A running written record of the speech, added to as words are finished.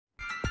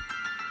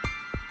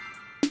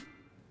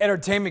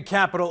Entertainment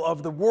capital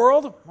of the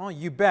world? Well,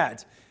 you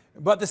bet.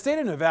 But the state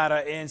of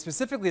Nevada and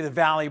specifically the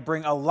Valley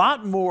bring a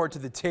lot more to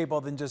the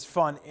table than just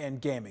fun and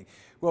gaming.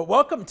 Well,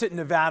 welcome to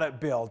Nevada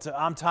Built.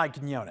 I'm Ty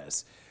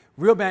Quinones.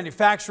 Real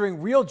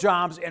manufacturing, real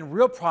jobs, and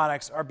real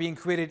products are being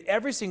created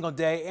every single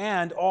day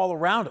and all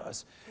around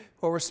us.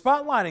 Well, we're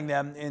spotlighting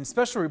them in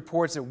special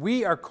reports that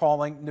we are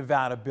calling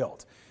Nevada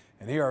Built.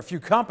 And here are a few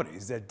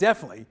companies that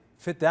definitely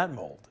fit that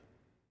mold.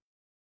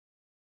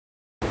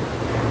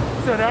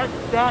 So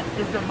that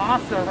is the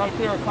masa right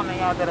there coming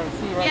out that I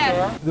see right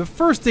there. The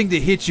first thing to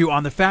hit you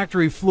on the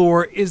factory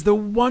floor is the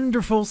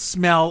wonderful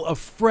smell of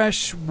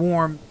fresh,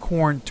 warm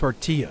corn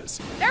tortillas.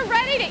 They're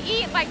ready to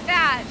eat like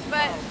that,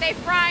 but they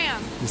fry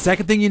them. The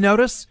second thing you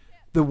notice,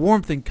 the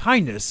warmth and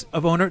kindness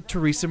of owner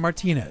Teresa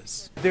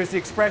Martinez. There's the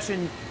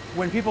expression,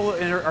 when people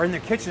are in their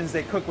kitchens,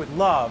 they cook with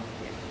love.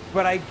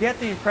 But I get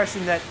the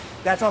impression that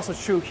that's also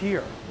true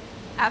here.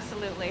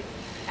 Absolutely.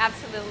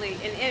 Absolutely.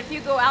 And if you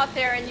go out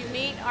there and you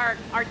meet our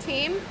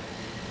team,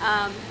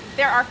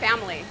 they're our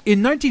family.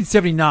 In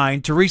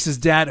 1979, Teresa's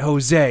dad,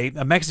 Jose,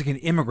 a Mexican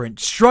immigrant,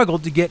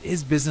 struggled to get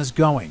his business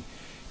going.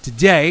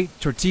 Today,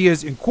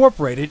 Tortillas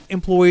Incorporated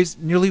employs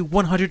nearly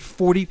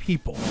 140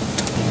 people.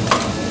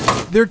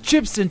 Their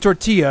chips and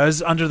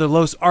tortillas under the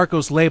Los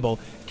Arcos label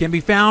can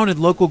be found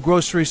in local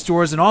grocery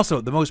stores and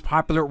also the most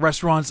popular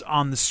restaurants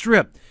on the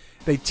Strip.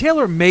 They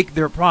tailor-make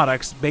their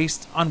products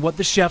based on what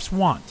the chefs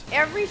want.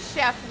 Every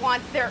chef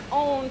wants their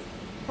own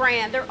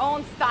brand, their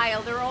own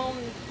style, their own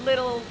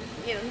little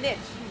niche,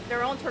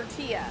 their own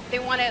tortilla. They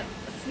want it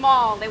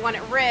small, they want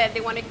it red, they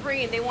want it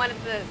green, they want it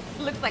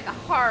to look like a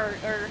heart.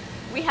 Or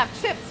we have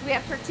chips, we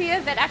have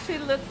tortillas that actually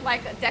look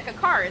like a deck of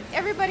cards.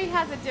 Everybody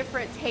has a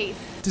different taste.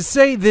 To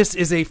say this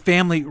is a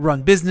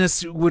family-run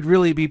business would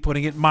really be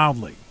putting it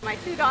mildly. My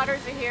two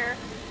daughters are here,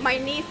 my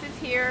niece is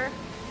here,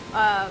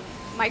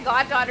 my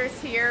goddaughter's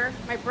here,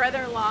 my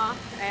brother-in-law,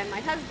 and my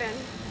husband.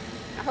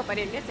 I hope I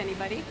didn't miss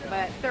anybody,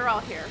 but they're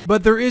all here.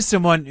 But there is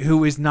someone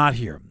who is not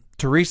here.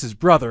 Teresa's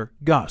brother,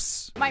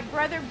 Gus. My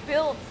brother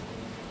built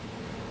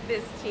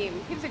this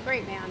team. He was a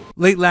great man.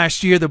 Late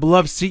last year, the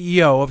beloved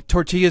CEO of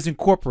Tortillas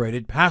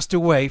Incorporated passed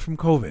away from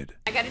COVID.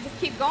 I got to just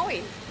keep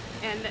going.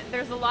 And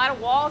there's a lot of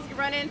walls you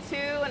run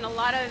into and a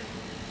lot of...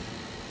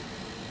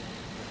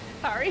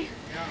 Sorry.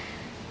 Yeah.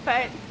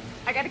 But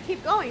I got to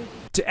keep going.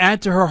 To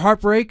add to her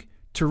heartbreak,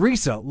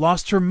 Teresa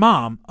lost her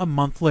mom a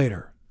month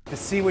later. To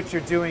see what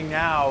you're doing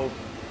now,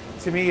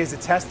 to me, is a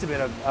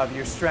testament of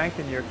your strength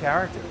and your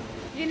character.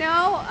 You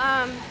know,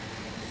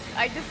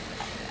 I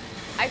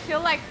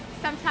feel like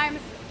sometimes,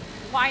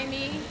 why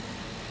me?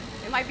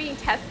 Am I being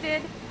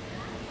tested?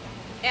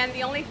 And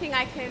the only thing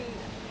I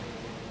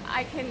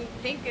can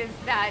think is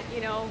that,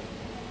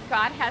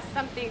 God has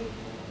something.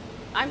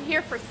 I'm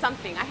here for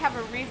something. I have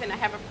a reason. I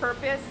have a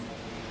purpose.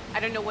 I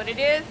don't know what it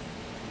is.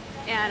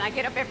 And I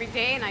get up every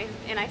day and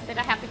I said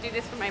I have to do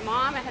this for my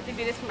mom, I have to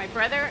do this for my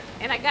brother,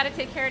 and I got to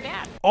take care of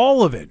Dad.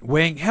 All of it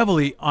weighing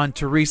heavily on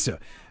Teresa.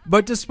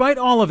 But despite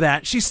all of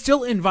that, she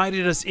still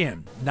invited us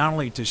in, not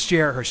only to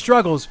share her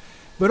struggles,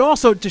 but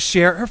also to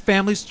share her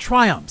family's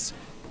triumphs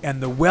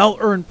and the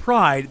well-earned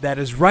pride that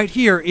is right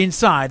here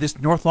inside this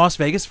North Las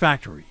Vegas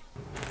factory.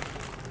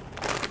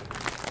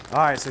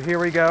 All right, so here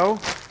we go.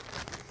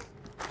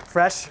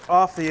 Fresh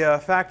off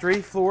the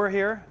factory floor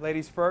here.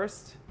 Ladies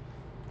first.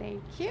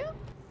 Thank you.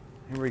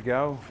 Here we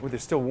go. Oh, they're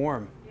still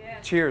warm.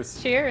 Yeah.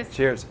 Cheers. Cheers.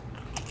 Cheers.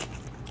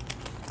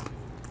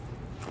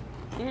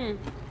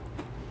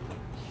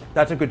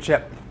 That's a good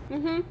chip.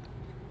 Mm-hmm.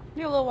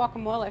 Do a little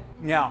guacamole.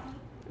 Yeah.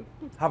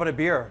 How about a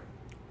beer?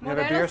 You have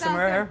a beer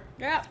somewhere here?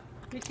 Yeah.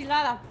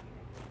 Michelada.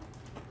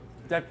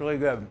 That's really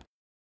good.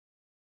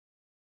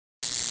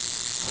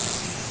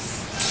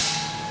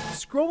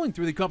 Scrolling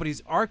through the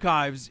company's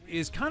archives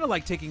is kind of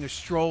like taking a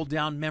stroll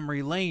down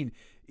memory lane.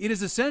 It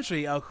is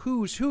essentially a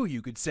who's who,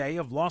 you could say,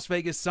 of Las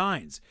Vegas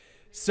signs.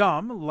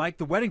 Some, like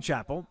the wedding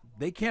chapel,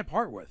 they can't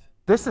part with.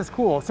 This is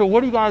cool. So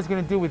what are you guys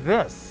going to do with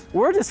this?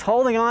 We're just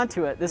holding on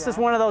to it. This is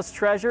one of those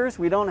treasures.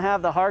 We don't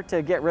have the heart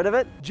to get rid of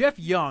it. Jeff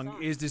Young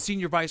is the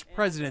senior vice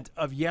president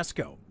of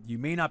Yesco. You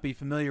may not be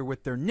familiar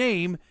with their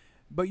name,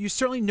 but you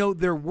certainly know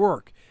their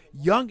work.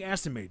 Young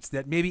estimates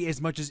that maybe as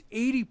much as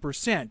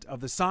 80% of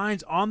the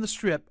signs on the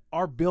Strip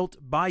are built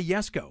by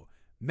Yesco.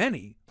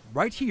 Many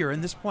right here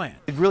in this plant.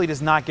 It really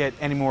does not get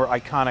any more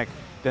iconic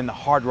than the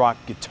hard rock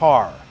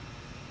guitar.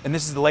 And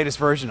this is the latest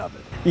version of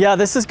it. Yeah,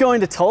 this is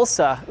going to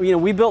Tulsa.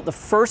 We built the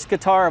first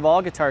guitar of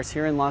all guitars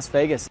here in Las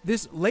Vegas.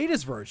 This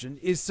latest version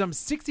is some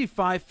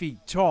 65 feet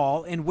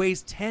tall and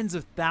weighs tens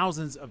of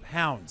thousands of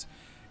pounds.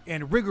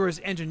 And rigorous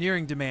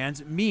engineering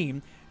demands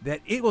mean that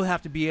it will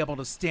have to be able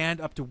to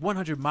stand up to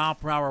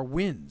 100-mile-per-hour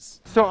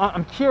winds. So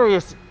I'm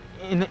curious,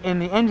 in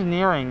the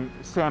engineering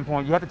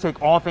standpoint, you have to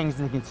take all things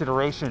into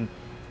consideration.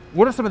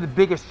 What are some of the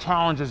biggest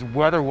challenges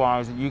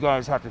weather-wise that you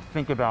guys have to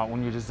think about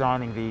when you're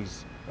designing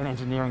these and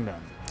engineering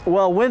them?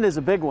 Well, wind is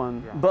a big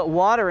one, but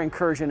water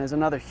incursion is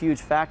another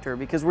huge factor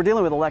because we're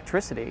dealing with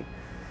electricity.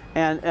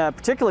 And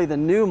particularly the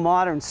new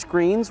modern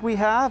screens we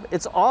have,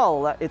 it's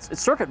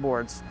circuit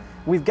boards.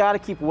 We've got to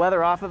keep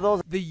weather off of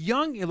those. The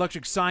Young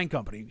Electric Sign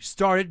Company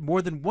started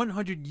more than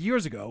 100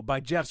 years ago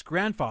by Jeff's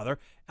grandfather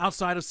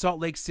outside of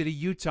Salt Lake City,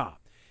 Utah.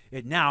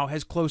 It now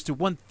has close to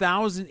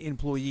 1,000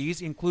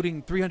 employees,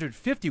 including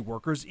 350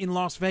 workers in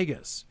Las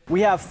Vegas. We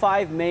have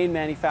 5 main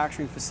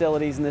manufacturing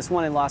facilities, and this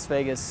one in Las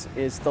Vegas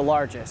is the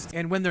largest.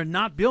 And when they're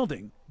not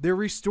building, they're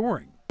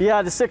restoring.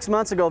 Yeah, just 6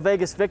 months ago,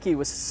 Vegas Vicky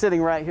was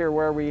sitting right here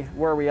where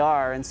we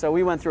are, and so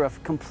we went through a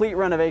complete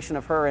renovation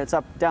of her. It's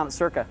up down at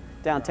Circa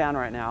downtown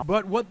right now.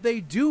 But what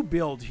they do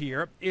build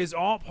here is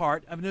all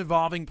part of an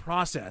evolving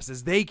process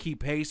as they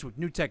keep pace with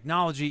new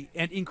technology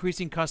and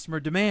increasing customer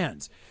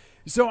demands.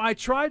 So I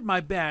tried my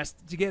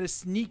best to get a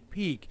sneak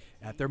peek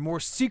at their more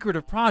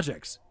secretive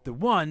projects, the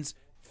ones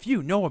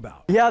few know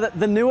about. Yeah,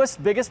 the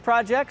newest, biggest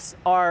projects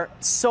are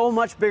so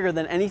much bigger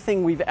than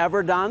anything we've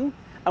ever done,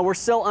 and we're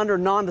still under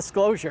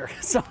non-disclosure.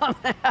 So I'm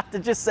gonna have to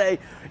just say,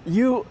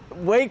 you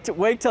wait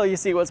till you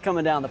see what's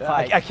coming down the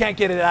pike. I can't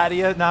get it out of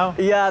you now?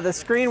 Yeah, the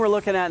screen we're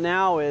looking at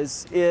now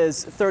is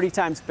 30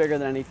 times bigger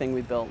than anything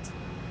we built.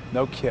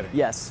 No kidding.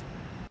 Yes.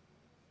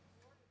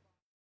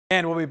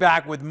 And we'll be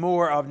back with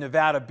more of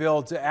Nevada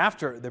Built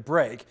after the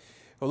break.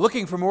 Well,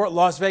 looking for more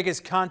Las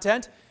Vegas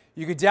content?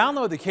 You can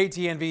download the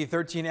KTNV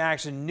 13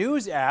 Action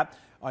News app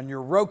on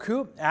your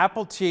Roku,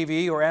 Apple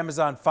TV, or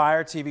Amazon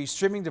Fire TV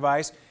streaming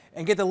device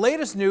and get the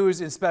latest news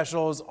and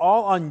specials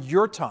all on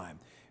your time.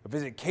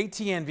 Visit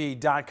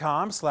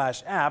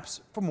ktnv.com/apps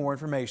for more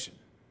information.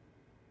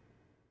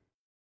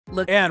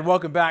 And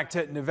welcome back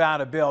to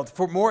Nevada Built.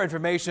 For more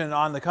information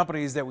on the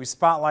companies that we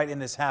spotlight in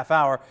this half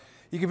hour,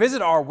 you can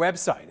visit our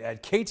website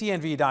at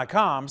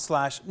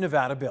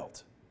ktnv.com/Nevada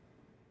Built.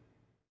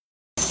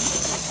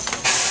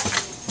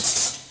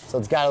 So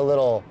it's got a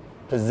little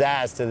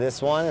pizzazz to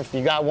this one. If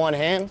you got one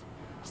hand,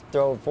 just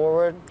throw it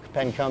forward,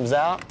 pen comes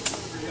out.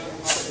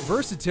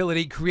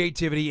 Versatility,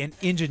 creativity, and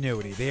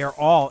ingenuity. They are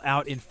all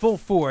out in full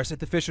force at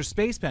the Fisher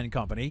Space Pen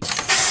Company.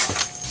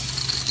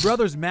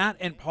 Brothers Matt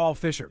and Paul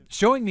Fisher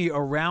showing me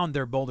around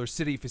their Boulder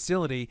City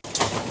facility.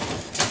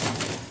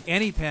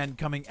 Any pen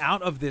coming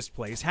out of this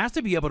place has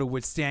to be able to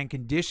withstand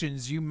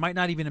conditions you might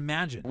not even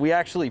imagine. We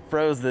actually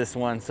froze this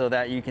one so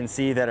that you can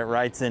see that it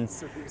writes in.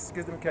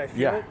 Excuse me, okay,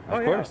 Yeah,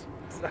 of course.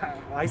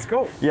 Ice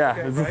cold. Yeah.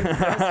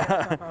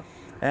 Okay, right?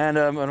 And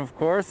of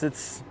course,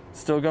 it's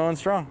still going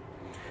strong.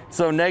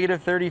 So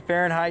 -30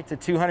 Fahrenheit to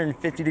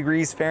 250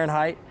 degrees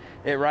Fahrenheit.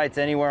 It writes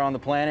anywhere on the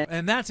planet.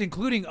 And that's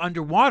including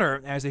underwater,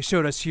 as they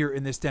showed us here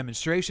in this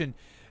demonstration.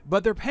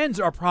 But their pens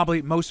are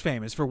probably most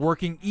famous for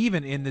working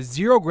even in the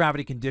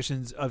zero-gravity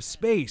conditions of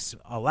space,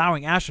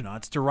 allowing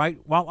astronauts to write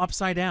while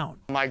upside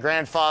down. My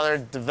grandfather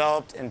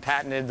developed and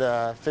patented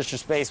the Fisher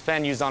Space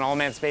Pen used on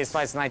all-manned space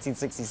flights in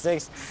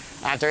 1966.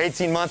 After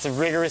 18 months of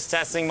rigorous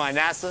testing by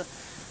NASA,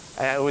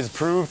 it was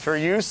approved for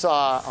use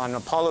on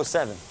Apollo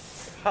 7.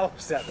 Apollo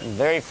 7.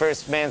 Very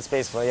first manned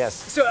space flight, yes.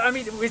 So, I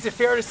mean, is it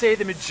fair to say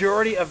the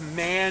majority of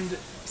manned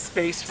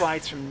space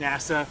flights from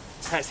NASA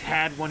has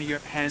had one of your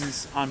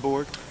pens on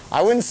board?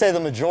 I wouldn't say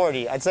the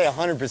majority. I'd say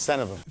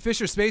 100% of them.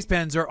 Fisher Space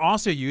Pens are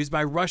also used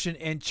by Russian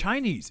and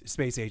Chinese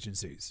space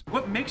agencies.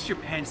 What makes your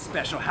pen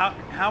special?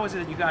 How is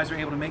it that you guys are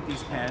able to make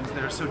these pens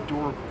that are so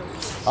durable?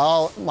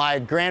 Oh, my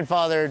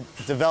grandfather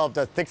developed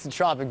a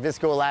Thixotropic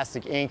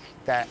viscoelastic ink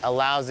that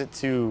allows it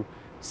to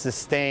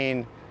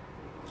sustain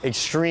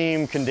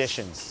extreme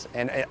conditions,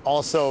 and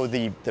also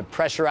the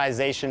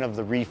pressurization of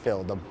the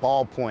refill, the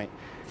ballpoint,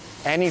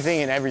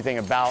 anything and everything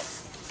about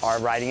our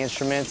writing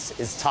instruments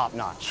is top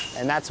notch,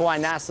 and that's why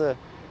NASA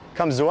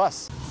comes to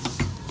us.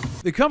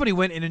 The company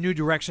went in a new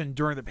direction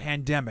during the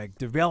pandemic,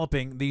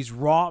 developing these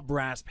raw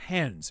brass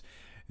pens.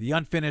 The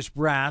unfinished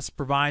brass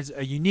provides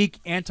a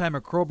unique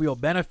antimicrobial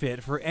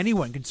benefit for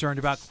anyone concerned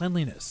about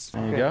cleanliness.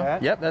 There you go.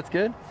 Yep, that's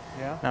good.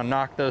 Yeah. Now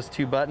knock those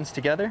two buttons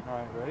together. All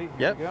right, ready?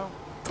 Yep. Here we go.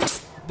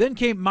 Then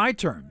came my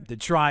turn to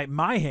try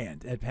my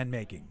hand at pen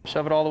making.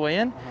 Shove it all the way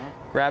in,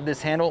 grab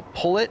this handle,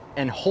 pull it,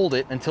 and hold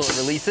it until it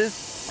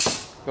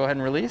releases. Go ahead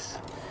and release,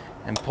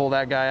 and pull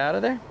that guy out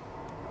of there.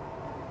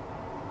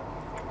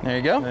 There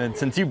you go. And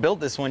since you built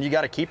this one, you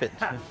got to keep it.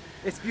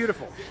 It's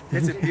beautiful.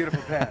 It's a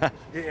beautiful pen.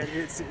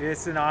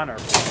 It's an honor.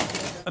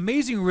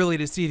 Amazing really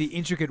to see the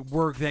intricate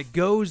work that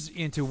goes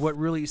into what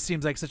really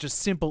seems like such a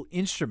simple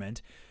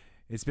instrument.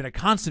 It's been a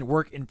constant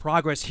work in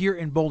progress here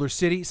in Boulder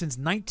City since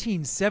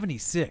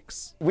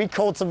 1976. We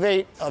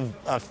cultivate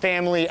a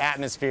family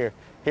atmosphere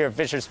here at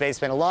Fisher Space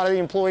Pen. A lot of the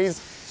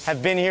employees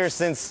have been here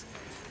since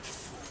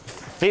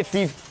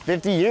 50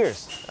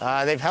 years.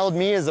 They've held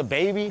me as a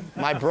baby,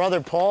 my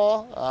brother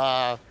Paul.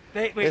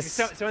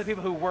 Some of the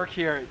people who work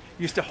here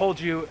used to hold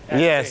you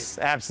as Yes,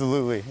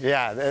 absolutely.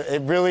 Yeah,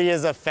 it really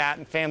is a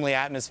family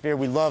atmosphere.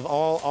 We love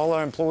all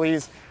our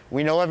employees.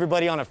 We know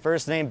everybody on a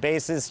first name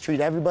basis, treat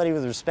everybody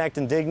with respect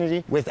and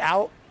dignity.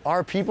 Without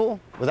our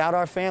people, without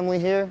our family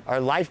here, our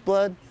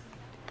lifeblood,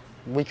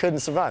 we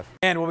couldn't survive.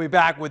 And we'll be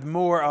back with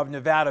more of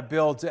Nevada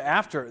Built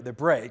after the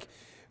break.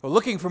 We're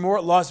looking for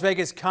more Las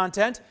Vegas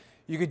content.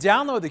 You can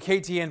download the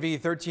KTNV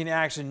 13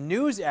 Action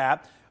News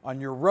app on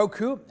your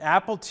Roku,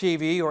 Apple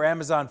TV, or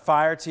Amazon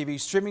Fire TV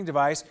streaming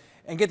device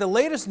and get the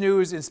latest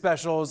news and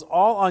specials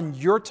all on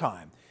your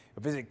time.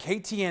 Visit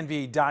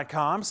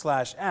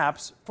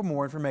ktnv.com/apps for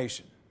more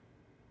information.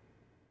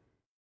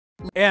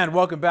 And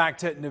welcome back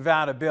to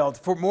Nevada Built.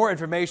 For more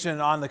information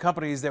on the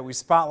companies that we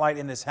spotlight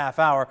in this half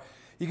hour,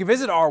 you can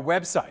visit our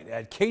website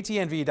at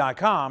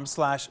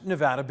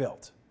ktnv.com/Nevada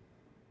Built.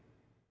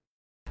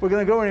 We're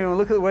going to go in here and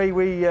look at the way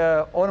we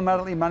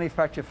automatically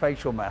manufacture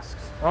facial masks.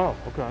 Oh,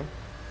 okay.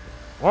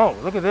 Whoa,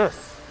 look at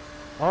this.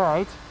 All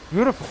right,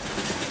 beautiful.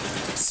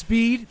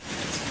 Speed,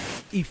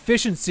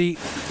 efficiency,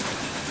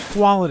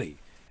 quality.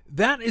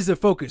 That is the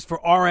focus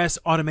for RS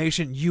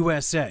Automation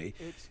USA.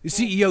 The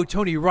CEO,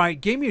 Tony Wright,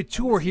 gave me a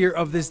tour here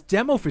of this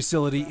demo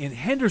facility in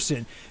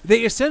Henderson.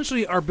 They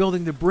essentially are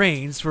building the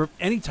brains for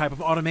any type of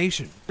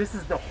automation. This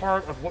is the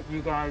heart of what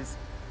you guys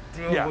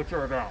do, Yeah. what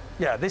you're about.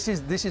 Yeah, this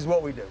is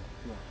what we do,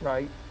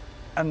 right?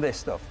 And this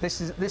stuff.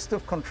 This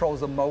stuff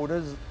controls the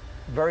motors,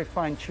 very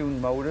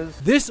fine-tuned motors.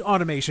 This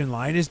automation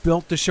line is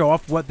built to show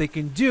off what they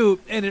can do,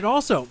 and it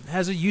also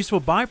has a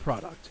useful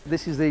byproduct.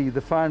 This is the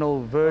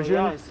final version.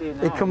 Oh, yeah, I see it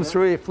now, It comes yeah.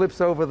 through, it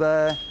flips over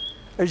there.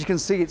 As you can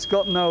see, it's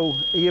got no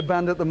ear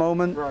band at the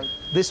moment. Right.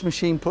 This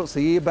machine puts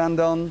the ear band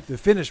on. The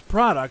finished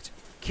product,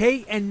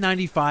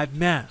 KN95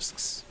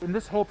 masks. In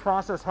this whole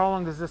process, how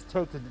long does this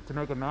take to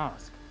make a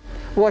mask?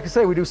 Well, like I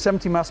say, we do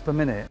 70 masks per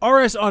minute.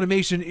 RS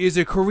Automation is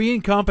a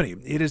Korean company.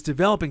 It is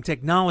developing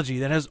technology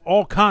that has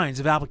all kinds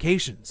of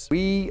applications.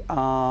 We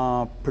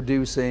are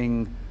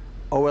producing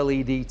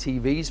OLED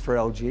TVs for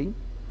LG.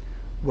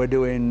 We're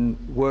doing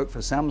work for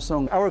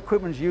Samsung. Our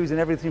equipment's used in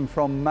everything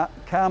from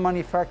car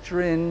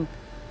manufacturing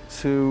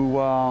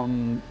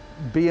to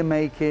beer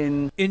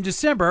making. In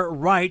December,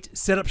 Wright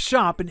set up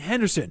shop in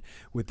Henderson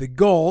with the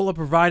goal of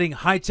providing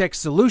high-tech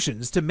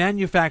solutions to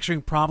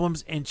manufacturing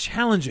problems and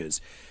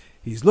challenges.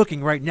 He's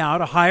looking right now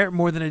to hire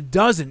more than a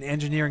dozen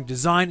engineering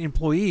design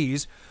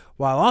employees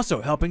while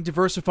also helping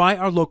diversify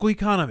our local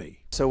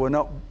economy. So we're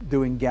not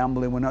doing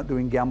gambling, we're not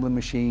doing gambling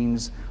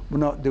machines, we're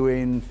not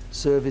doing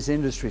service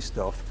industry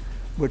stuff.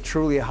 We're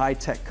truly a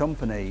high-tech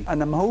company,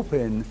 and I'm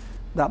hoping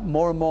that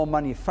more and more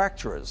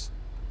manufacturers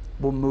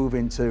will move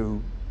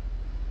into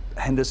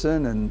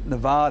Henderson and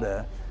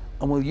Nevada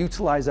and will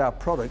utilize our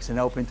products in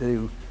helping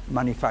to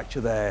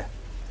manufacture their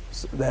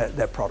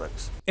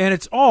products. And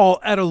it's all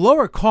at a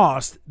lower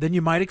cost than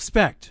you might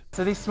expect.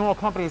 So these small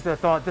companies that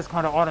thought this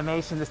kind of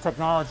automation, this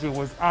technology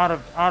was out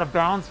of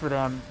bounds for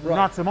them, Right.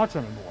 not so much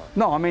anymore.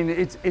 No, I mean,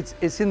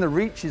 it's in the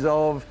reaches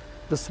of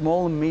the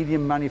small and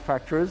medium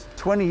manufacturers.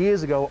 20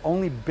 years ago,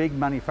 only big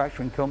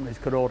manufacturing companies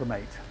could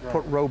automate,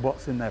 put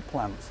robots in their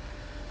plants.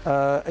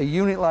 A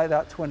unit like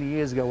that 20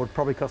 years ago would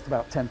probably cost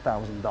about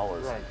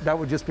 $10,000. Right. That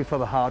would just be for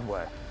the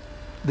hardware.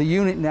 The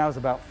unit now is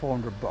about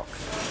 $400.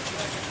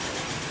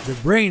 The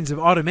brains of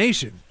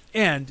automation,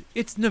 and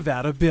it's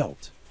Nevada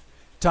built.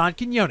 Todd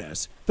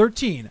Quinones,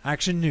 13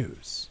 Action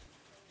News.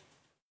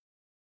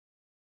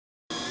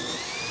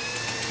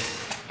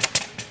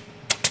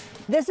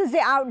 This is the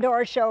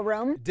outdoor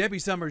showroom. Debbie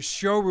Summers'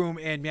 showroom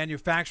and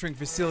manufacturing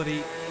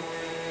facility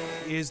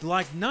is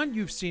like none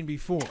you've seen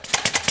before.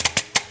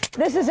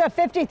 This is a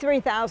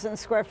 53,000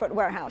 square foot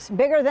warehouse,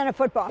 bigger than a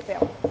football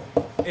field.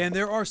 And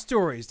there are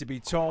stories to be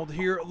told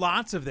here,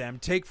 lots of them.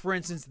 Take, for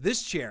instance,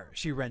 this chair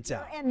she rents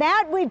out. And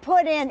that we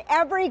put in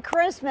every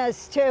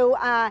Christmas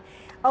to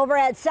over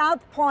at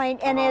South Point,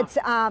 and it's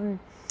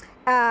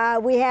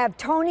we have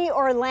Tony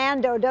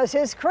Orlando does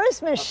his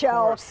Christmas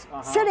show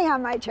sitting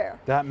on my chair.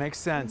 That makes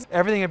sense.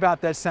 Everything about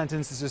that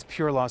sentence is just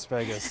pure Las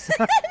Vegas.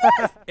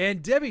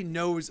 And Debbie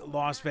knows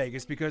Las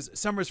Vegas because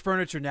Summers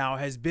Furniture now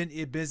has been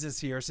in business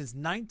here since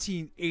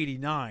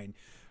 1989.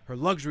 Her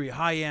luxury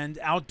high-end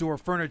outdoor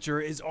furniture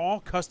is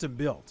all custom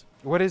built.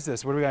 What is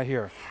this? What do we got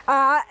here?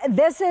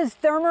 This is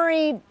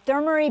Thermery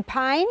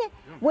Pine,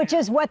 which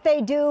is what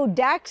they do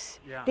decks,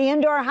 the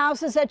indoor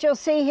houses that you'll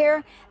see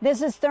here.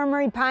 This is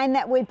Thermery Pine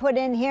that we put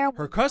in here.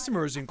 Her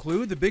customers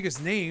include the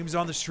biggest names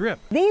on the Strip.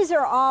 These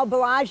are all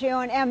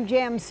Bellagio and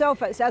MGM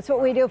sofas. That's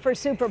what we do for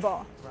Super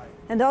Bowl.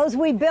 And those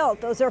we built.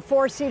 Those are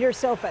 4-seater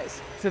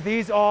sofas. So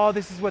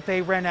this is what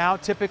they rent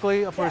out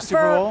typically for a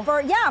Super Bowl?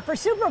 For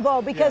Super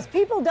Bowl, because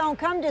people don't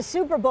come to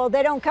Super Bowl,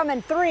 they don't come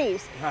in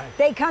 3s. Right.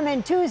 They come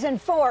in 2s and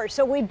 4s,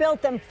 so we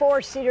built them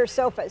 4-seater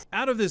sofas.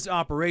 Out of this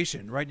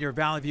operation, right near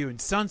Valley View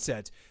and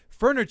Sunset,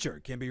 furniture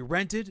can be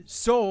rented,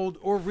 sold,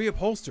 or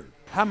reupholstered.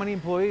 How many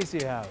employees do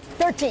you have?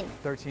 13.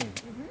 13.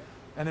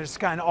 And there's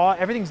kind of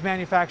everything's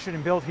manufactured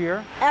and built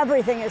here?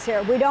 Everything is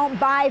here. We don't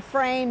buy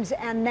frames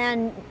and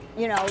then,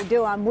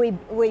 do them.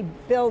 We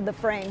build the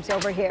frames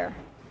over here.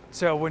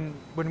 So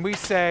when we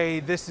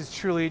say this is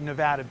truly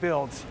Nevada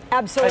built,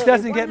 Absolutely. it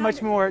doesn't get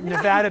much more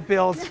Nevada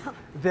built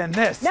than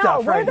this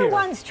stuff right here. No, we're the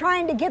ones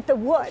trying to get the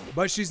wood.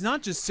 But she's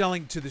not just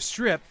selling to the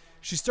Strip.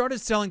 She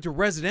started selling to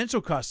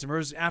residential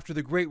customers after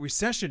the Great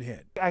Recession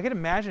hit. I can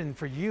imagine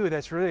for you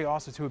that's really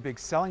also to a big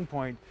selling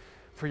point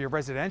for your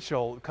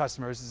residential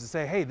customers is to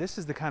say, hey, this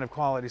is the kind of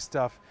quality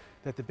stuff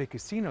that the big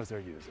casinos are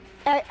using.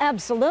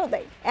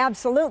 Absolutely,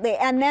 absolutely.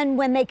 And then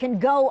when they can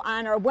go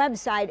on our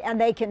website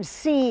and they can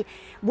see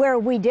where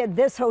we did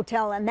this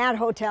hotel and that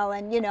hotel,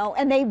 and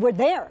and they were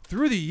there.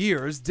 Through the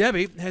years,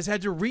 Debbie has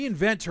had to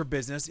reinvent her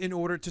business in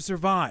order to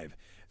survive,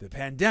 the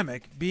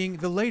pandemic being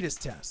the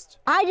latest test.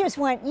 I just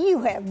went,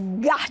 you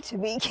have got to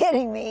be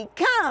kidding me.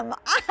 Come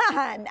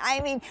on.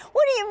 I mean,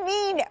 what do you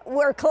mean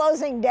we're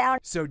closing down?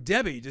 So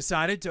Debbie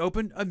decided to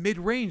open a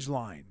mid-range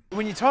line.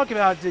 When you talk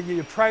about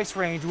the price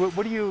range,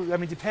 what do you, I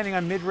mean, depending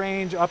on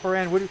mid-range, upper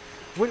end,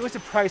 what's the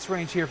price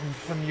range here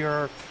from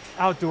your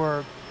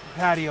outdoor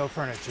patio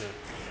furniture?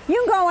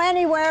 You can go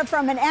anywhere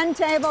from an end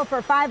table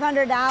for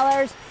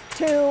 $500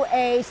 to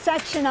a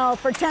sectional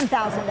for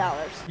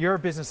 $10,000. Your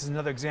business is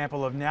another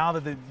example of now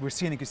that we're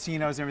seeing the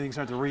casinos and everything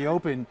start to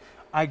reopen,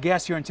 I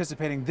guess you're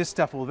anticipating this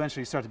stuff will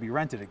eventually start to be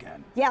rented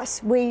again.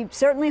 Yes, we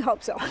certainly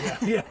hope so.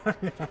 Yeah.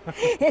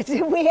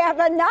 We have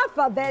enough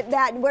of it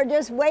that we're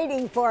just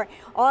waiting for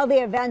all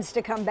the events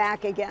to come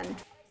back again.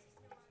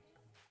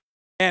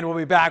 And we'll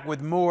be back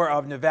with more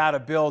of Nevada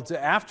Built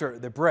after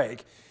the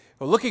break.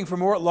 Well, looking for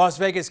more Las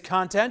Vegas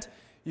content?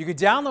 You can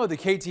download the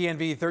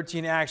KTNV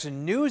 13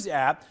 Action News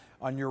app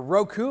on your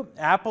Roku,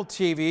 Apple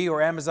TV,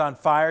 or Amazon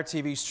Fire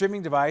TV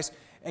streaming device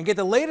and get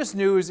the latest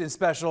news and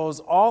specials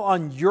all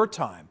on your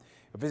time.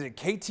 Visit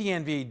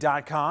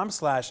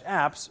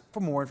ktnv.com/apps for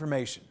more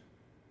information.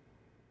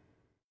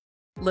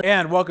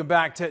 And welcome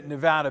back to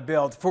Nevada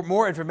Built. For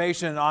more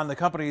information on the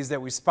companies that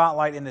we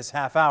spotlight in this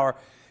half hour,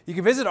 you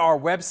can visit our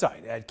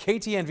website at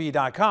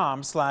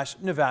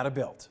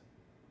ktnv.com/NevadaBuilt.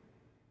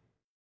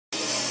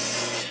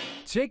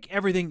 Take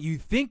everything you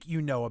think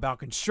you know about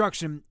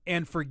construction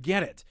and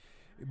forget it.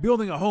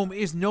 Building a home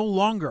is no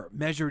longer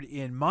measured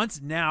in months.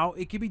 Now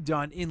it can be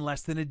done in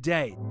less than a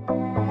day.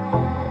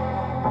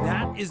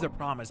 That is the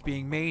promise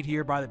being made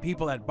here by the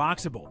people at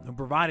Boxable, who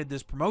provided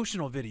this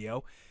promotional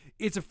video.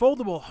 It's a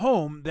foldable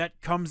home that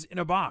comes in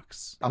a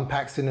box.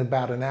 Unpacks in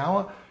about an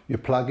hour, you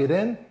plug it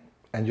in,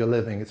 and you're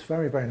living. It's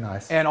very, very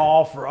nice. And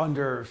all for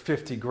under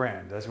 50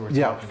 grand, that's what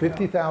we're talking about. Yeah,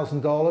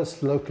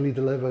 $50,000 locally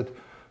delivered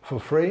for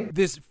free.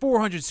 This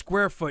 400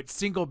 square foot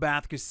single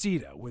bath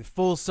casita with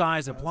full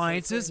size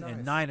appliances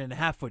and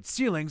 9.5 foot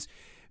ceilings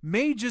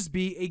may just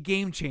be a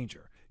game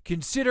changer.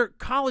 Consider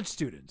college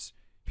students,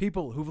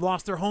 people who've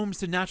lost their homes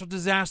to natural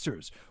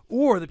disasters,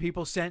 or the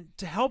people sent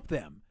to help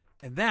them.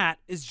 And that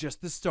is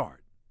just the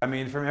start. I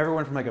mean, from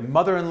everyone from like a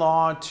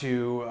mother-in-law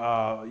to,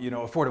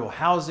 affordable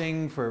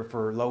housing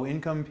for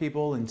low-income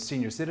people and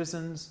senior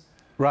citizens.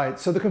 Right,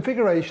 so the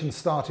configuration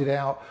started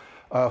out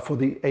for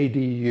the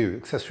ADU,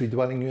 accessory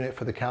dwelling unit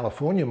for the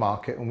California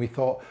market, and we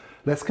thought,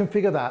 let's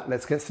configure that,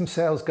 let's get some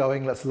sales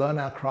going, let's learn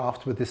our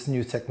craft with this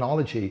new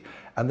technology,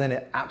 and then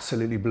it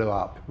absolutely blew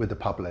up with the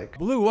public.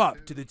 Blew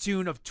up to the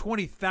tune of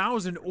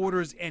 20,000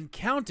 orders and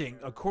counting,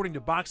 according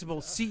to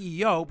Boxable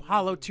CEO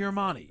Paulo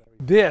Tirmani.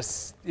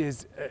 This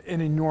is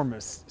an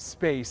enormous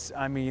space.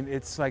 I mean,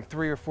 it's like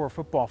 3 or 4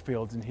 football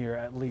fields in here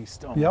at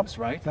least, almost,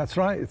 right? That's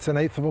right. It's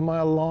 1/8 of a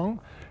mile long,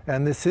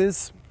 and this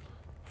is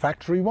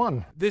Factory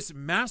 1. This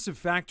massive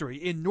factory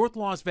in North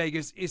Las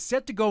Vegas is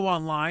set to go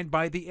online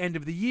by the end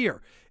of the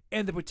year,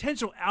 and the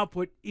potential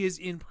output is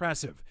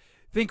impressive.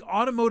 Think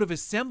automotive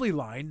assembly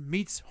line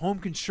meets home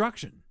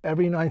construction.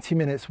 Every 90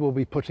 minutes we'll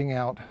be putting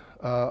out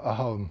a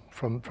home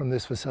from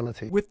this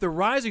facility. With the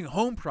rising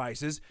home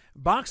prices,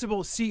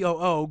 Boxable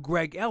COO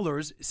Greg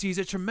Ellers sees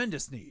a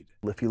tremendous need.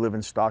 If you live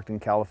in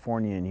Stockton,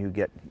 California, and you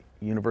get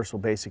universal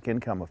basic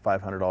income of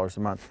 $500 a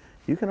month,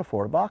 you can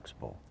afford a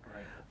Boxable.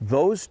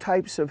 Those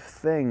types of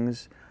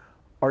things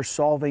are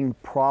solving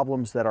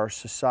problems that our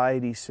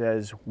society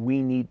says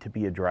we need to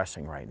be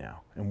addressing right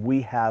now, and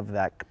we have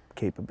that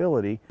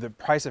capability. The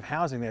price of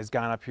housing that has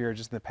gone up here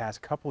just in the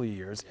past couple of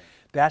years,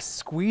 that's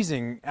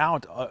squeezing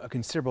out a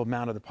considerable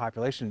amount of the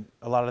population,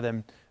 a lot of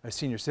them are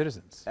senior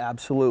citizens.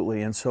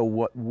 Absolutely, and so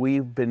what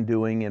we've been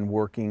doing and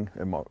working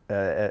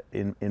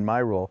in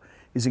my role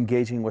is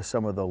engaging with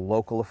some of the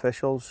local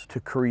officials to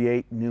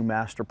create new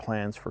master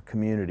plans for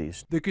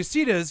communities. The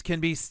casitas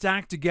can be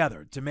stacked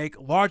together to make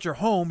larger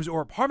homes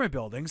or apartment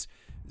buildings,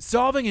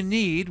 solving a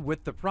need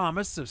with the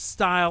promise of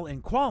style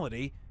and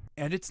quality,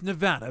 and it's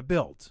Nevada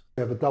Built.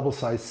 We have a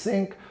double-sized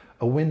sink,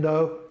 a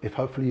window, if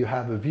hopefully you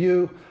have a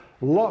view,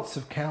 lots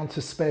of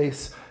counter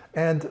space,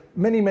 and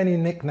many, many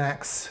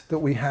knickknacks that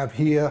we have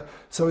here.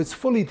 So it's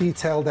fully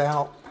detailed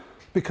out,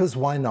 because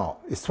why not?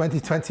 It's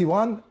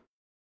 2021.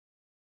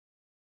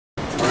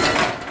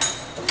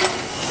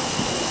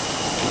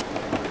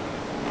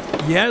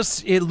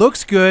 Yes, it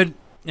looks good,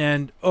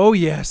 and oh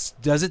yes,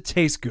 does it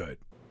taste good.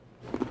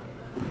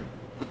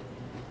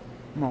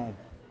 No.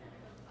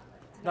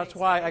 That's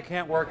why I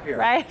can't work here.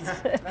 Right?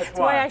 That's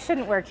why I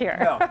shouldn't work here.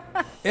 No.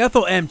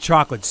 Ethel M.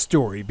 Chocolate's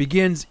story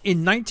begins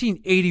in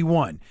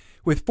 1981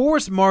 with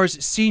Forrest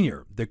Mars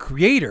Sr., the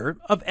creator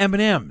of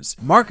M&M's.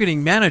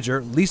 Marketing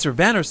manager Lisa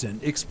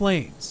Vanderson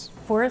explains.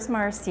 Forrest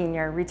Mars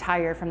Sr.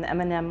 retired from the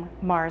M&M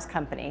Mars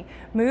Company,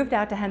 moved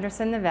out to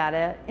Henderson,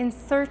 Nevada in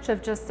search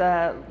of just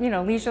a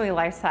leisurely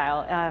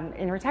lifestyle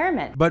in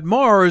retirement. But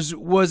Mars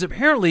was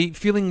apparently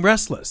feeling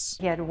restless.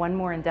 He had one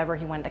more endeavor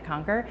he wanted to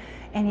conquer,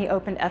 and he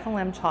opened Ethel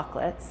M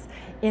Chocolates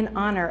in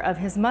honor of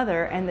his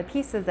mother and the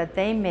pieces that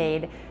they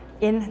made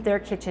in their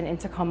kitchen in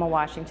Tacoma,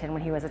 Washington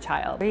when he was a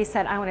child. He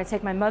said, I want to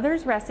take my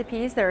mother's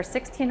recipes, there are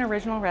 16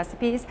 original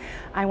recipes,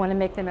 I want to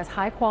make them as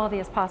high quality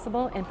as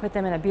possible and put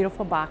them in a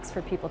beautiful box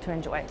for people to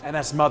enjoy. And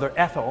that's Mother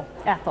Ethel.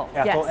 Ethel,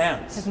 Ethel yes.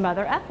 M. His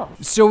mother Ethel.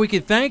 So we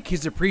can thank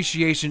his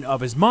appreciation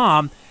of his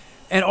mom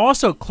and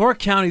also Clark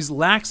County's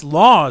lax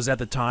laws at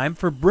the time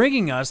for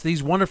bringing us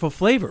these wonderful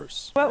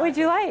flavors. What would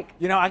you like?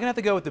 I'm gonna have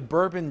to go with the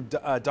bourbon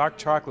dark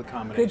chocolate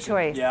combination. Good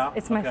choice. Yeah,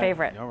 it's my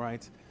favorite. All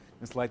right,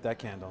 let's light that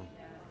candle.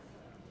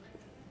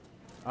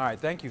 All right,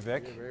 thank you,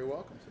 Vic. You're very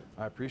welcome, sir.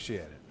 I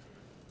appreciate it.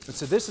 And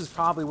so this is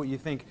probably what you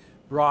think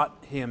brought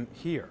him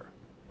here.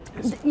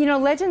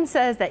 Legend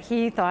says that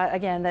he thought,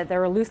 again, that there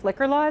were loose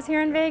liquor laws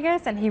here in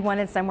Vegas, and he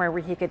wanted somewhere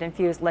where he could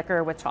infuse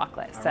liquor with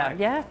chocolate. All so, right.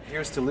 yeah.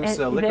 Here's to loose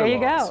liquor laws. There you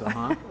laws.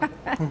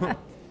 go.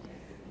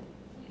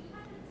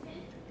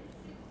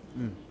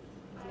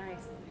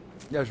 Nice.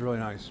 That was really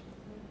nice.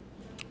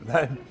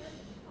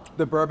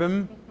 The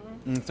bourbon,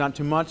 it's not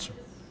too much,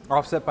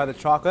 offset by the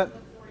chocolate.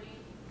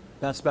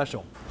 That's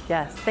special.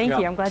 Yes, thank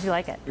you. I'm glad you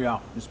like it. Yeah,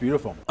 it's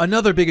beautiful.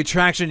 Another big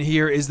attraction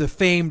here is the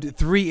famed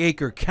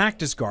 3-acre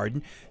cactus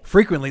garden,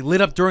 frequently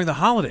lit up during the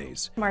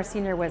holidays. Mars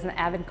Sr. was an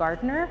avid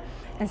gardener,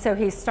 and so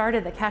he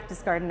started the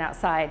cactus garden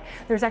outside.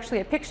 There's actually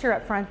a picture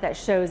up front that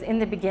shows in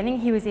the beginning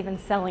he was even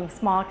selling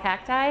small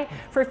cacti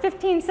for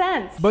 15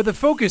 cents. But the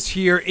focus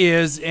here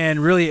is, and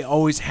really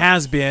always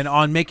has been,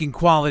 on making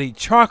quality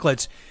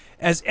chocolates,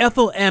 as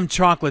Ethel M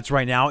Chocolates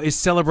right now is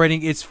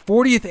celebrating its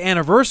 40th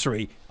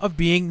anniversary of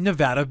being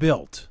Nevada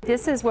built.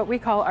 This is what we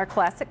call our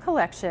classic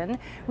collection.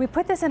 We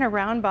put this in a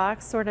round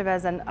box sort of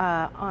as an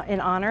in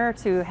honor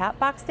to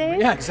Hatbox Day.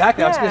 Yeah,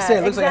 exactly. I was going to say,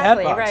 it looks like a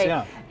Hatbox. Right.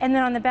 Yeah. And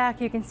then on the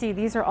back you can see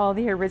these are all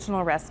the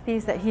original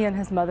recipes that he and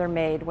his mother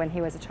made when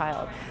he was a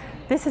child.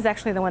 This is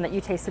actually the one that you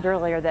tasted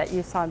earlier that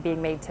you saw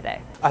being made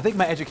today. I think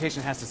my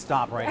education has to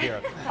stop right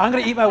here. I'm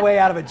going to eat my way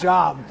out of a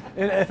job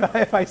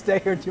if I stay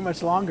here too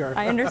much longer.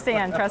 I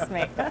understand, trust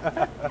me.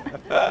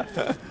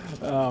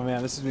 Oh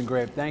man, this has been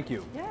great. Thank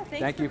you. Yeah,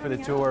 thank you for the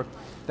tour.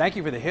 Thank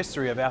you for the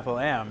history of Ethel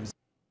M's.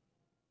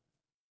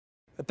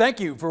 Thank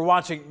you for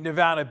watching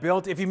Nevada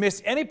Built. If you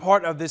missed any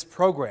part of this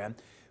program,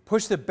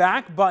 push the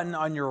back button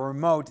on your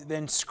remote,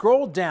 then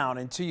scroll down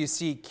until you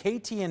see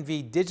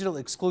KTNV Digital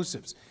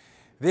Exclusives.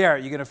 There,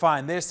 you're going to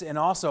find this and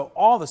also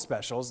all the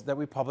specials that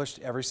we published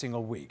every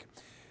single week.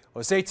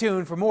 Well, stay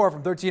tuned for more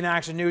from 13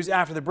 Action News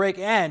after the break,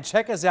 and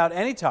check us out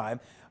anytime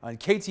on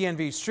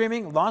KTNV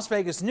Streaming Las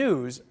Vegas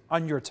News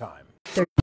on your time.